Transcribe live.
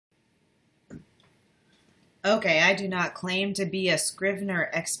Okay, I do not claim to be a Scrivener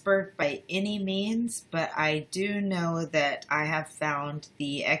expert by any means, but I do know that I have found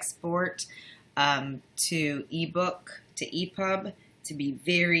the export to ebook, to epub, to be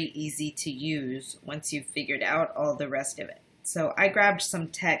very easy to use once you've figured out all the rest of it. So I grabbed some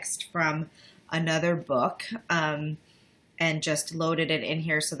text from another book and just loaded it in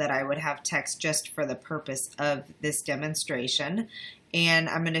here so that I would have text just for the purpose of this demonstration. And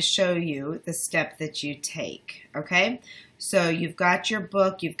I'm going to show you the step that you take, okay? So you've got your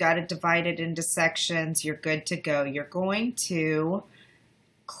book, you've got it divided into sections, you're good to go. You're going to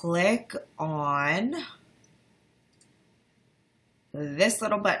click on this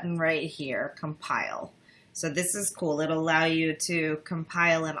little button right here, compile. So this is cool. It'll allow you to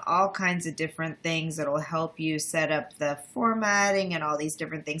compile in all kinds of different things. It'll help you set up the formatting and all these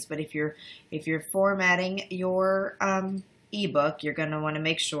different things. But if you're formatting your ebook, you're going to want to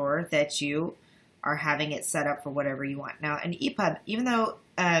make sure that you are having it set up for whatever you want. Now, an epub, even though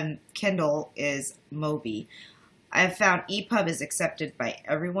Kindle is mobi, I've found epub is accepted by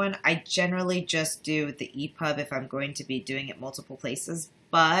everyone. I generally just do the epub if I'm going to be doing it multiple places,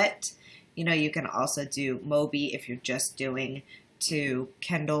 but you know, you can also do mobi if you're just doing to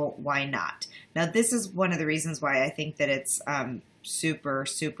Kindle. Why not? Now, this is one of the reasons why I think that it's super,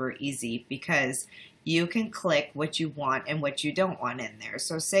 super easy, because you can click what you want and what you don't want in there.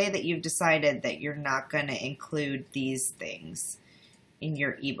 So say that you've decided that you're not going to include these things in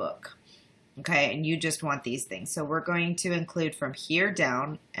your ebook. Okay, and you just want these things. So we're going to include from here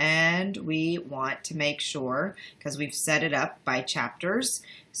down, and we want to make sure, because we've set it up by chapters,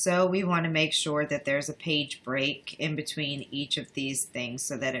 so we want to make sure that there's a page break in between each of these things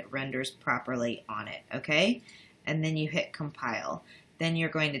so that it renders properly on it, okay? And then you hit compile. Then you're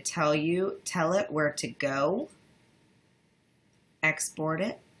going to tell it where to go, export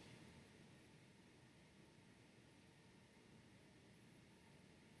it,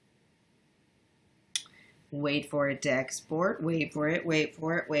 wait for it to export, wait for it, wait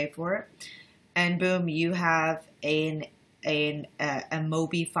for it, wait for it, and boom, you have a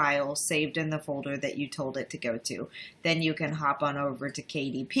mobi file saved in the folder that you told it to go to. Then you can hop on over to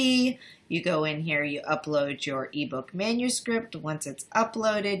KDP, you go in here, you upload your ebook manuscript. Once it's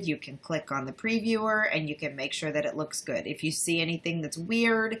uploaded, you can click on the previewer and you can make sure that it looks good. If you see anything that's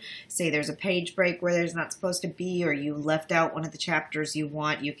weird, say there's a page break where there's not supposed to be, or you left out one of the chapters you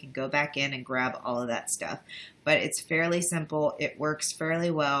want, you can go back in and grab all of that stuff. But it's fairly simple, it works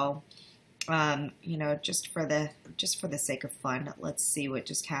fairly well. You know, just for the sake of fun, let's see what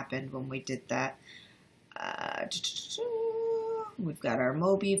just happened when we did that. We've got our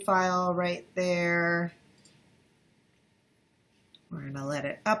mobi file right there. We're going to let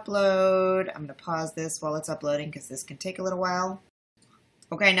it upload. I'm going to pause this while it's uploading because this can take a little while.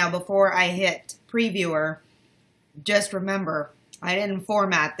 Okay, now before I hit previewer, just remember, I didn't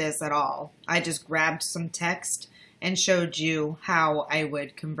format this at all. I just grabbed some text and showed you how I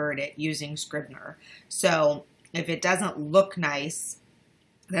would convert it using Scrivener. So if it doesn't look nice,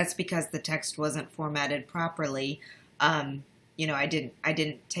 that's because the text wasn't formatted properly. You know, I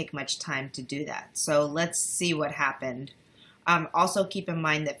didn't take much time to do that. So let's see what happened. Also keep in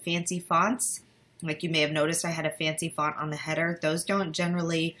mind that fancy fonts, like you may have noticed I had a fancy font on the header, those don't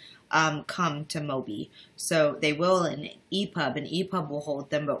generally come to mobi. So they will in epub, and epub will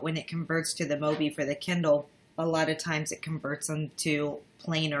hold them, but when it converts to the mobi for the Kindle, a lot of times it converts them to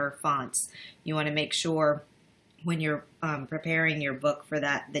plainer fonts. You want to make sure when you're preparing your book for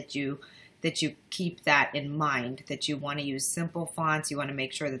that you keep that in mind, that you want to use simple fonts. You want to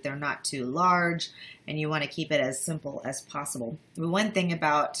make sure that they're not too large, and you want to keep it as simple as possible. The one thing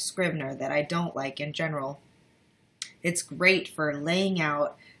about Scrivener that I don't like in general, it's great for laying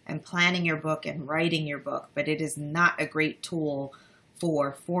out and planning your book and writing your book, but it is not a great tool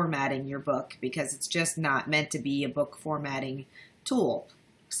for formatting your book, because it's just not meant to be a book formatting tool.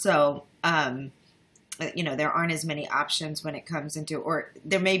 So, you know, there aren't as many options when it comes into, or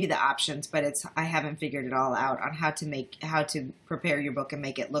there may be the options, but I haven't figured it all out on how to prepare your book and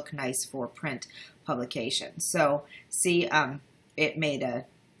make it look nice for print publication. So see, it made a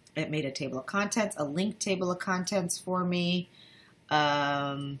table of contents, a linked table of contents for me,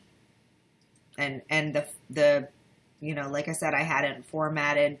 and the you know, like I said, I hadn't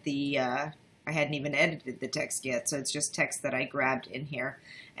formatted I hadn't even edited the text yet, so it's just text that I grabbed in here.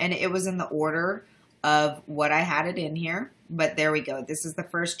 And it was in the order of what I had it in here, but there we go. This is the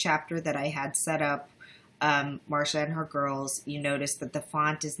first chapter that I had set up, Marcia and Her Girls. You notice that the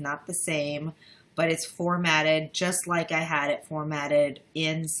font is not the same, but it's formatted just like I had it formatted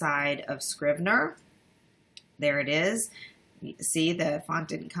inside of Scrivener. There it is. See, the font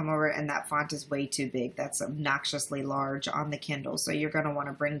didn't come over, and that font is way too big. That's obnoxiously large on the Kindle. So you're going to want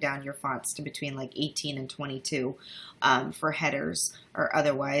to bring down your fonts to between like 18 and 22 for headers, or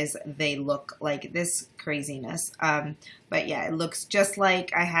otherwise they look like this craziness. But yeah, it looks just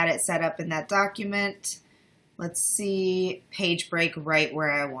like I had it set up in that document. Let's see, page break right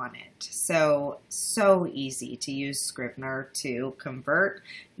where I want it. So easy to use Scrivener to convert.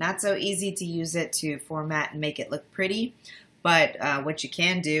 Not so easy to use it to format and make it look pretty. But what you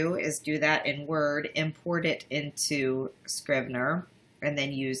can do is do that in Word, import it into Scrivener, and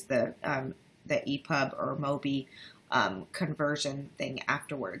then use the epub or mobi conversion thing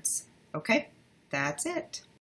afterwards. Okay, that's it.